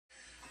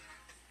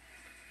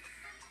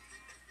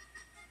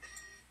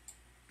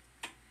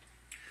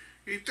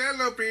Y te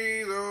lo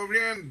pido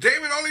bien.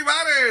 David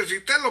Olivares,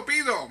 y te lo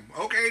pido.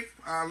 Okay,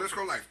 let's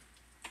go live.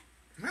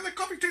 Man, the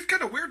coffee tastes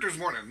kind of weird this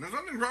morning. There's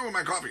nothing wrong with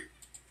my coffee.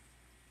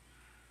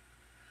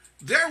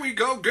 There we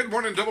go. Good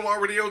morning, Double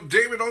R Radio.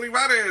 David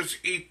Olivares,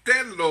 y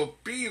te lo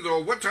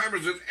pido. What time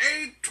is it?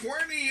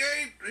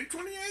 8:28.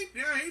 8:28?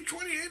 Yeah,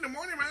 8:28 in the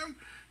morning, man.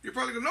 You're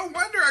probably going, no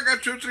wonder I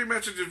got 2 or 3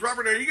 messages.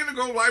 Robert, are you going to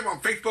go live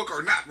on Facebook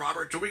or not,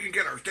 Robert, so we can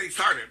get our day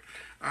started?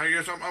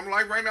 Yes, I'm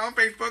live right now on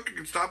Facebook. You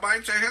can stop by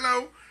and say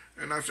hello,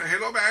 and I'll say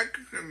hello back,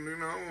 and,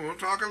 we'll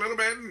talk a little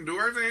bit and do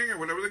our thing, or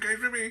whatever the case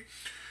may be.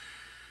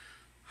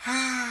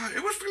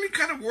 It was really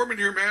kind of warm in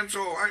here, man,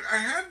 so I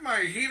had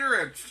my heater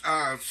at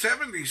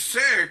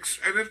 76,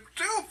 and it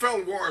still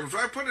felt warm, so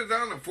I put it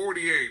down to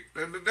 48,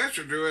 and that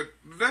should do it.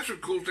 That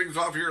should cool things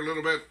off here a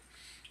little bit.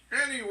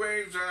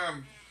 Anyways,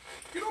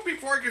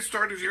 before I get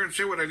started here and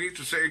say what I need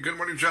to say, good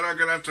morning, shout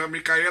out to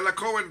Michaela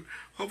Cohen.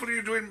 Hopefully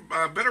you're doing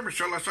better,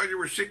 Michelle. I saw you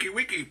were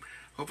sicky-wicky.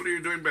 Hopefully you're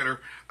doing better.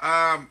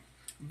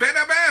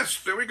 Betta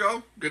Best, there we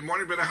go. Good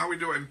morning, Betta, how we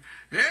doing?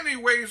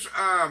 Anyways,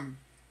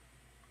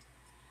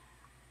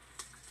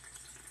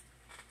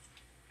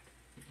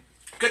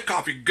 good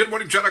coffee. Good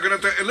morning, shout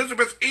out to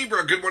Elizabeth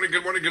Ibra. Good morning,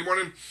 good morning, good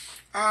morning.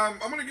 I'm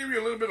going to give you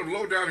a little bit of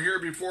lowdown here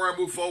before I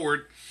move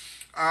forward.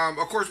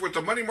 Of course, with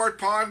the Money Mart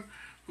Pawn,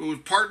 whose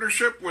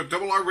partnership with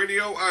Double R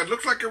Radio, it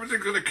looks like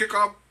everything's going to kick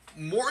off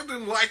more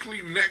than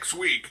likely next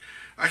week.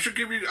 I should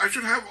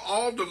have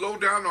all the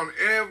lowdown on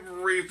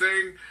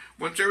everything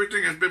once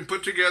everything has been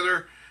put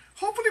together.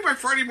 Hopefully by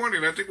Friday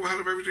morning, I think we'll have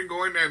everything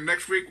going, and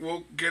next week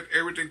we'll get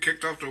everything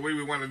kicked off the way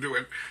we want to do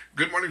it.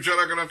 Good morning, shout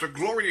out to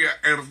Gloria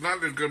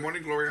Hernandez. Good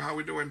morning, Gloria. How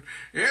we doing?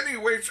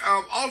 Anyways,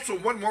 also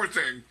one more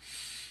thing.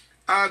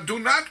 Do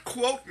not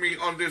quote me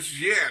on this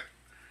yet.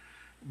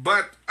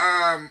 But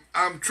I'm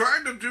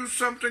trying to do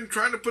something,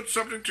 trying to put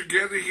something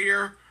together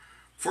here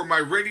for my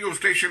radio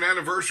station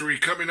anniversary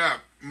coming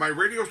up. My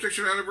radio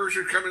station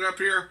anniversary coming up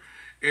here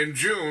in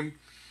June.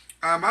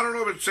 I don't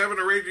know if it's 7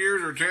 or 8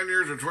 years or 10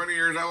 years or 20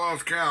 years. I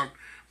lost count.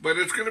 But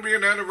it's going to be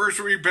an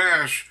anniversary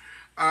bash.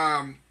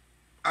 I'm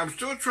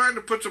still trying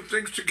to put some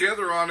things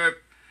together on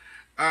it.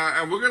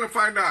 And we're going to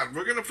find out.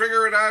 We're going to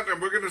figure it out, and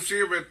we're going to see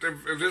if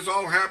this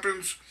all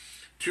happens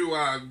to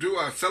do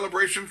a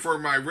celebration for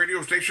my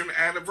radio station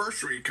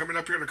anniversary coming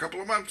up here in a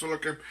couple of months. So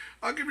look,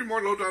 I'll give you more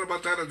lowdown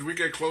about that as we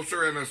get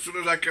closer, and as soon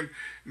as I can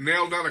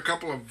nail down a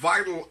couple of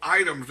vital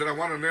items that I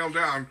want to nail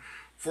down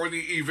for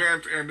the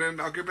event, and then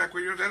I'll get back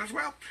with you on that as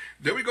well.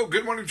 There we go.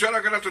 Good morning, shout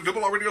out to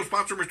Double R Radio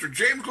sponsor, Mr.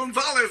 James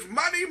Gonzalez,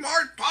 Money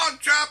Mart Pawn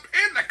Shop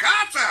in the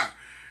casa.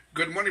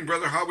 Good morning,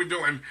 brother. How we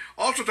doing?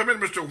 Also, come in,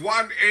 Mr.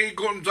 Juan A.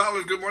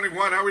 Gonzalez. Good morning,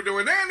 Juan. How we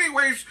doing?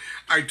 Anyways,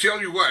 I tell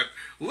you what.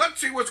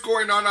 Let's see what's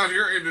going on out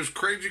here in this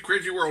crazy,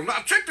 crazy world.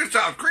 Now, check this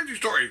out. Crazy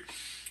story.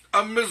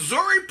 A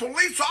Missouri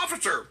police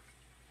officer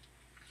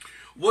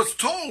was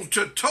told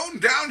to tone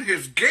down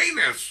his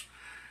gayness.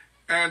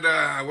 And,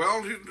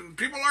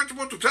 people aren't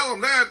supposed to tell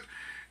him that.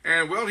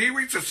 And, he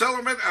reached a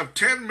settlement of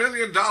 $10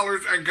 million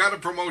and got a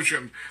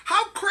promotion.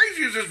 How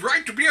crazy is this,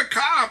 right? To be a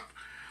cop.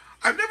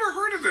 I've never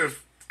heard of this.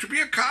 To be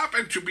a cop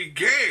and to be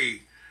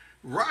gay,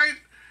 right?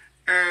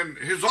 And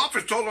his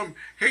office told him,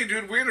 hey,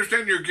 dude, we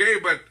understand you're gay,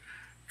 but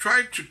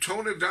try to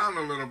tone it down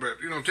a little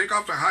bit. Take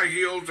off the high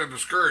heels and the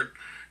skirt,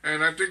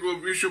 and I think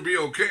we should be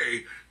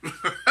okay.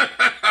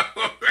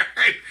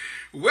 Right?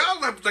 Well,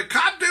 the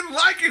cop didn't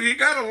like it. He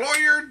got a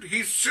lawyer.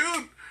 He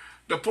sued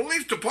the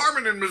police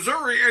department in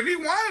Missouri, and he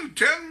won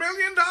 $10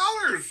 million.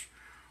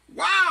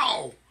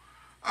 Wow.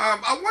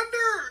 I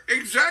wonder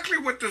exactly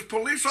what this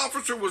police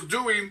officer was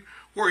doing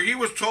where he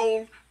was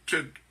told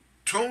to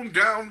tone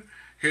down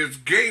his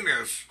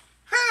gayness.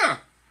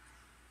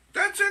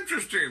 That's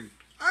interesting.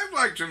 I'd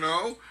like to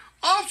know.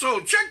 Also,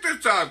 check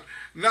this out.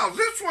 Now,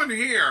 this one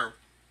here,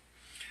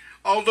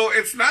 although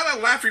it's not a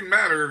laughing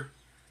matter,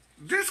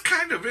 this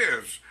kind of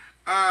is.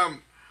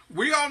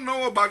 We all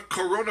know about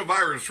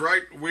coronavirus,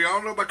 right? We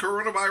all know about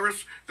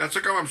coronavirus. That's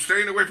how come I'm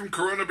staying away from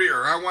Corona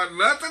beer. I want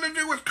nothing to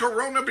do with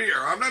Corona beer.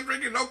 I'm not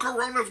drinking no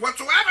Coronas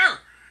whatsoever.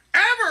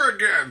 Ever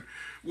again.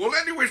 Well,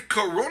 anyways,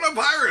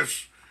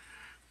 coronavirus.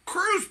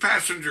 Cruise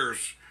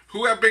passengers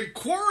who have been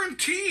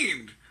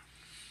quarantined.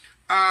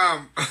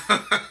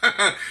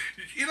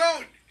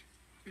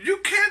 You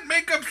can't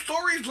make up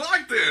stories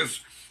like this.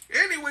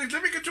 Anyways,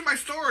 let me get to my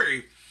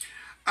story.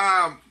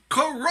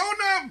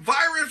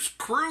 Coronavirus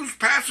cruise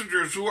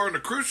passengers who are on a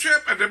cruise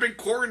ship and they've been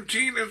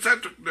quarantined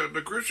inside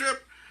the cruise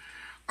ship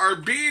are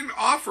being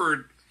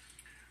offered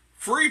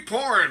free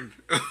porn.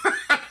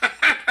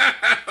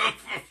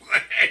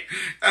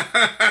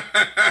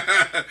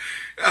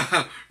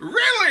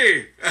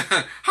 Really?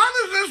 How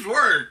does this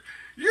work?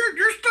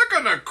 You're stuck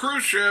on a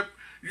cruise ship.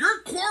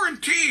 You're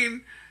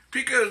quarantined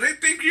because they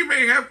think you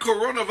may have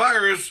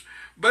coronavirus,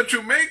 but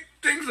to make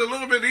things a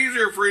little bit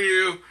easier for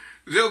you,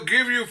 they'll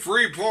give you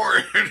free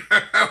porn.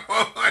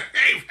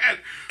 Hey, man.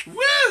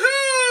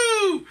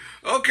 Woohoo!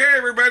 Okay,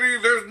 everybody,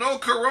 there's no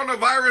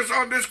coronavirus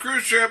on this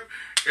cruise ship.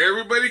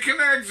 Everybody can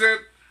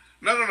exit.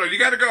 No, you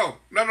gotta go.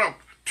 No.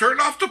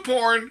 Turn off the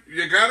porn.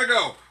 You gotta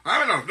go.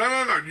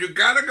 No, you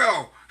gotta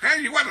go.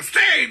 Hey, you want to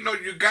stay? No,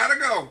 you gotta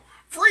go.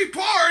 Free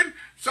porn?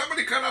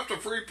 Somebody cut off the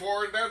free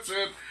porn, that's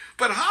it.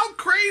 But how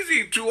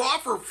crazy to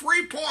offer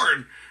free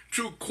porn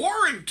to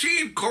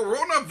quarantine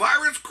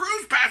coronavirus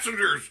cruise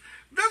passengers?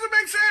 Doesn't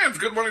make sense.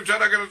 Good morning,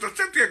 John. I got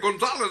Cynthia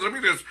Gonzalez.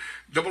 Ramirez,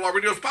 Double R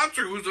Radio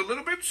sponsor, who's a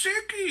little bit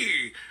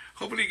sicky.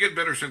 Hopefully you get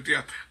better,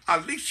 Cynthia.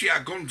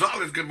 Alicia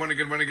Gonzalez. Good morning,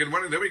 good morning, good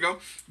morning. There we go.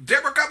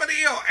 Deborah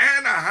Camadillo,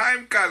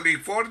 Anaheim,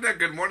 California.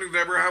 Good morning,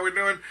 Deborah. How we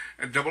doing?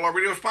 And Double R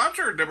Radio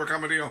sponsor, Deborah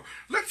Camadillo.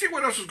 Let's see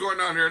what else is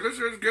going on here. Let's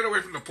get away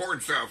from the porn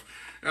stuff.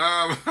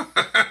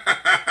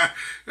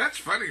 That's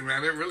funny,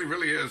 man. It really,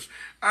 really is.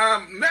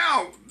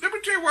 Now, let me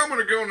tell you where I'm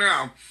going to go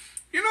now.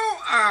 You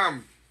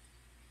know,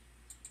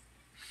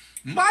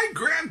 my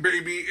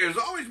grandbaby is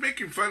always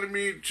making fun of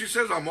me. She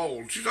says I'm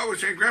old. She's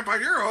always saying, Grandpa,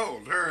 you're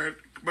old. All right.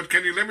 But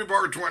can you let me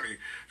borrow 20?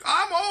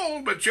 I'm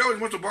old, but she always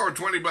wants to borrow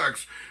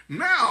 $20.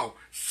 Now,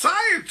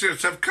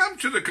 scientists have come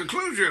to the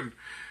conclusion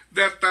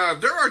that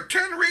there are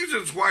 10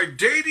 reasons why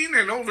dating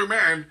an older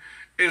man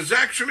is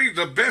actually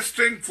the best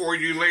thing for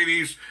you,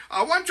 ladies.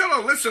 I want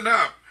y'all to listen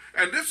up.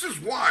 And this is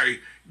why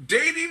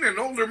dating an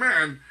older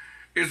man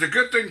is a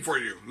good thing for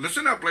you.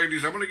 Listen up,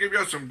 ladies. I'm going to give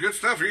y'all some good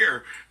stuff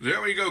here.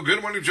 There we go.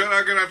 Good morning, John.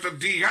 I'm going to have to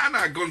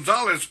Deanna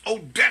Gonzalez,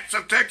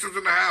 Odessa, Texas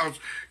in the house.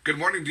 Good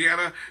morning,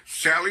 Deanna.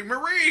 Sally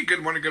Marie. Good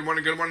morning, good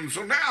morning, good morning.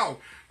 So now,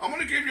 I'm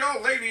going to give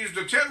y'all, ladies,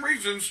 the 10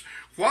 reasons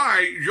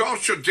why y'all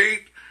should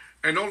date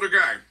an older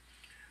guy.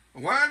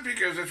 One,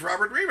 because it's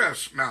Robert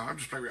Rivas. No, I'm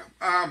just playing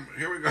around.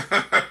 Here we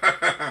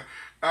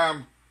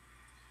go.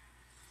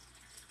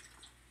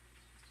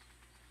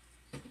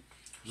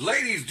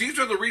 Ladies, these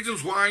are the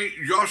reasons why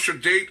y'all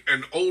should date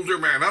an older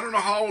man. I don't know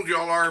how old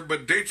y'all are,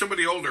 but date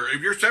somebody older.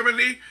 If you're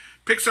 70,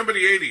 pick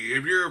somebody 80.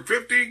 If you're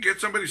 50,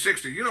 get somebody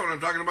 60. You know what I'm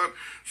talking about.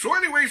 So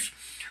anyways,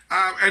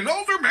 an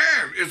older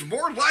man is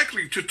more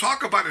likely to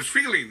talk about his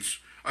feelings.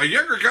 A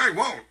younger guy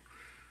won't.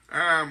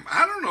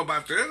 I don't know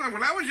about this.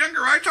 When I was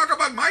younger, I talk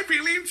about my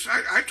feelings.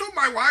 I told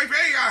my wife,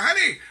 hey,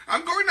 honey,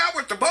 I'm going out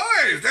with the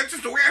boys. That's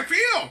just the way I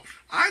feel.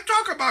 I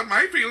talk about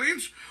my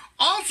feelings.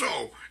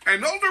 Also,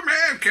 an older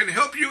man can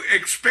help you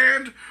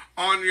expand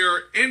on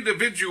your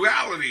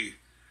individuality.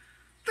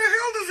 The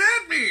hell does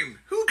that mean?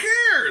 Who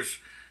cares?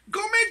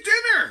 Go make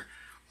dinner.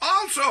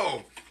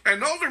 Also,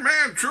 an older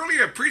man truly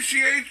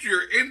appreciates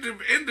your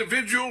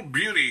individual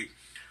beauty.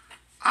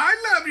 I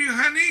love you,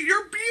 honey.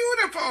 You're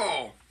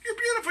beautiful. You're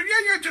beautiful.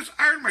 Yeah, just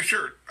iron my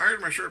shirt.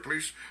 Iron my shirt,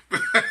 please.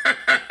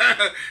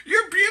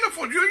 You're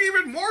beautiful. You're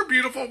even more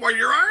beautiful while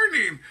you're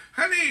ironing.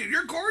 Honey,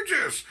 you're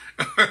gorgeous.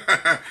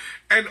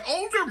 An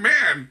older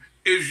man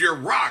is your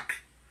rock.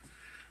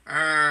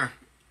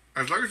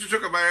 As long as you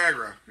took a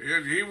Viagra.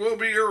 He will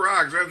be your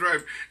rock. That's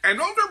right. An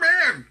older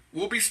man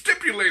will be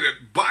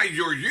stimulated by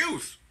your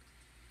youth.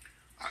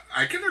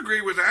 I can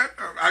agree with that.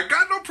 I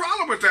got no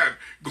problem with that.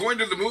 Going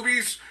to the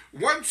movies,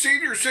 one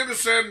senior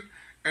citizen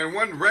and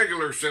one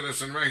regular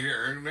citizen right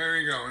here. And there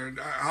you go. And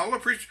I'll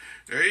appreciate,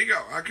 there you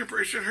go. I can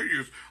appreciate her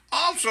youth.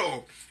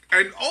 Also,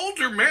 an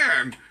older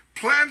man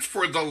plans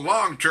for the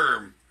long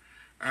term.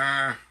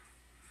 I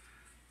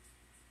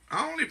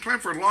only plan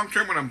for long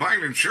term when I'm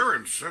buying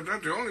insurance.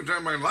 That's the only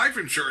time my life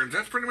insurance.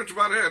 That's pretty much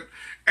about it.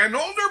 An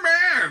older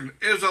man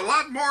is a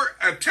lot more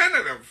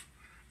attentive.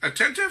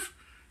 Attentive?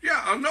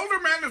 Yeah, an older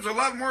man is a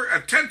lot more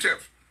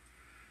attentive.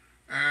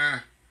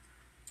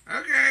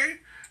 Okay.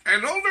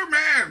 An older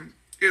man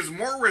is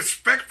more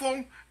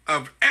respectful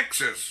of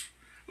exes.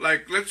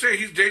 Like, let's say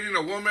he's dating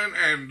a woman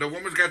and the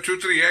woman's got 2 or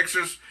 3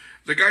 exes.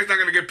 The guy's not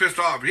going to get pissed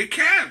off. He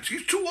can't.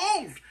 He's too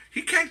old.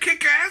 He can't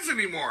kick ass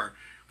anymore.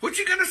 What's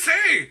he going to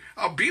say?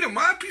 I'll beat him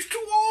up? He's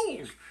too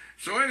old.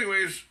 So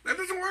anyways, that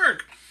doesn't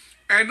work.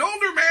 An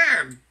older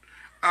man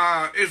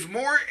is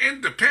more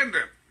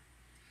independent.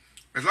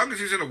 As long as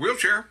he's in a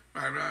wheelchair.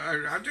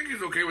 I think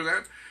he's okay with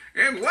that.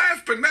 And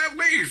last but not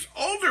least,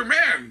 older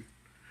men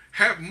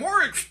have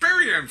more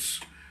experience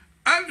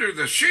under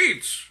the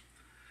sheets.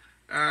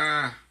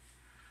 Hey,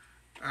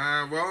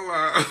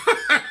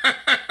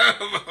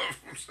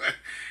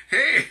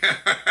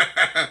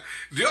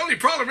 the only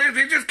problem is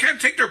they just can't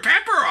take their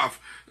pamper off.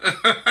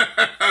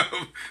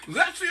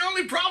 That's the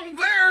only problem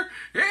there.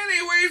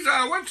 Anyways,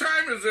 what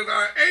time is it?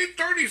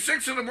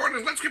 8:36 in the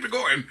morning. Let's keep it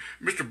going.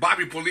 Mr.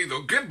 Bobby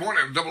Pulido, good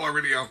morning, Double R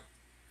Radio.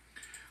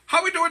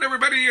 How we doing,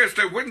 everybody? It's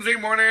the Wednesday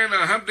morning,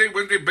 Hump Day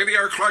Wednesday. Betty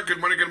R. Clark, good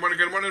morning, good morning,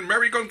 good morning.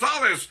 Mary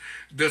Gonzalez,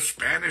 the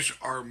Spanish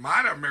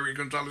Armada. Mary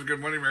Gonzalez, good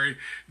morning, Mary.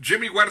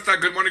 Jimmy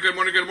Huerta, good morning, good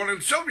morning, good morning.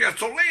 Sylvia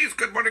Solis,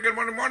 good morning, good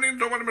morning, morning.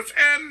 Don't want to miss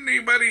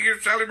anybody here.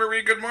 Sally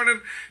Marie, good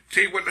morning.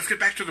 Tell you what, let's get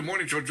back to the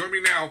morning show. Join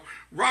me now.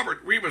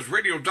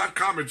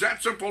 robertrivasradio.com. It's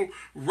that simple.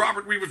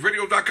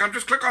 robertrivasradio.com.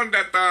 Just click on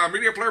that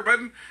media player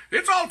button.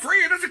 It's all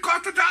free. It doesn't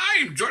cost a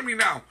dime. Join me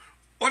now.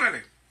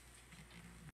 Orale.